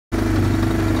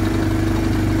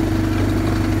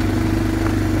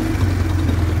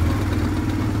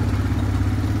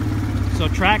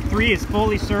track 3 is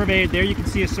fully surveyed. There you can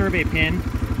see a survey pin.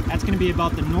 That's going to be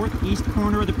about the northeast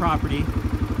corner of the property.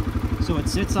 So it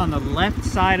sits on the left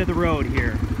side of the road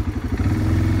here.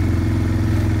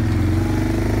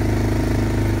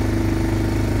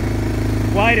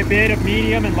 Quite a bit of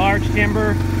medium and large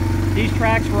timber. These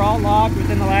tracks were all logged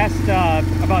within the last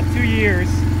about 2 years.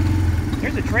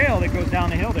 There's a trail that goes down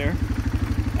the hill there.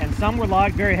 And some were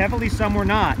logged very heavily, some were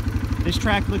not. This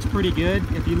track looks pretty good.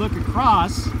 If you look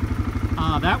across,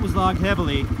 that was logged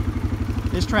heavily.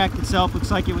 This tract itself looks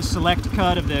like it was select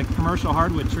cut of the commercial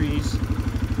hardwood trees.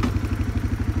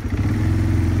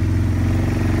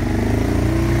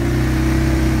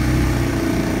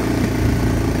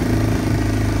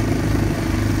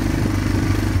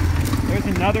 There's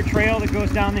another trail that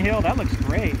goes down the hill. That looks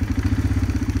great.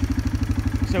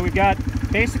 So we've got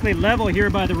basically level here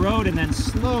by the road and then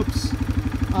slopes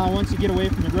once you get away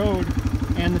from the road.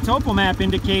 And the topo map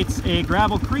indicates a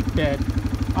gravel creek bed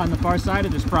on the far side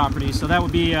of this property. So that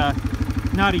would be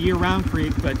not a year-round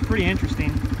creek, but pretty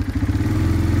interesting.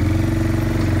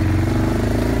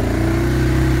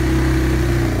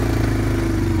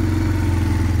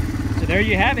 So there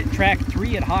you have it, track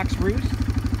 3 at Hawks Roost.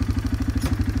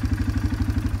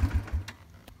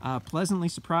 Pleasantly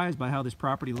surprised by how this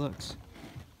property looks.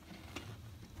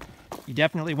 You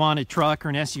definitely want a truck or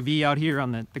an SUV out here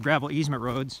on the gravel easement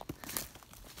roads.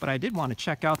 But I did want to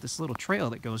check out this little trail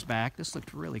that goes back. This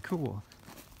looked really cool.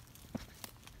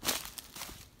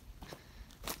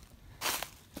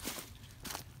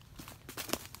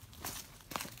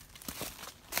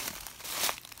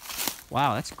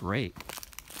 Wow, that's great.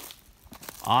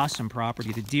 Awesome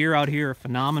property. The deer out here are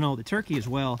phenomenal. The turkey as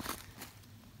well.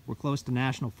 We're close to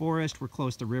national forest. We're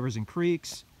close to rivers and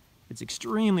creeks. It's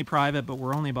extremely private, but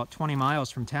we're only about 20 miles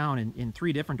from town in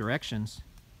 3 different directions.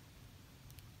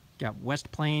 Got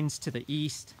West Plains to the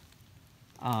east,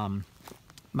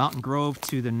 Mountain Grove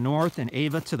to the north, and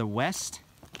Ava to the west.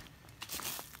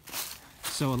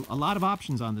 So a lot of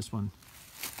options on this one.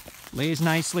 Lays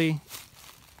nicely.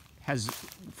 Has,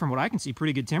 from what I can see,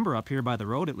 pretty good timber up here by the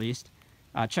road at least.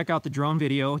 Check out the drone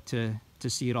video to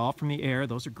see it all from the air.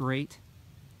 Those are great.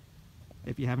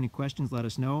 If you have any questions, let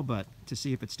us know, but to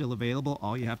see if it's still available,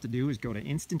 all you have to do is go to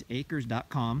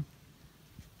InstantAcres.com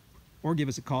or give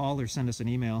us a call or send us an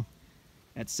email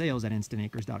at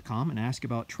sales@instantacres.com and ask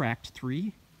about tract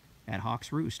 3 at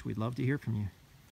Hawks Roost. We'd love to hear from you.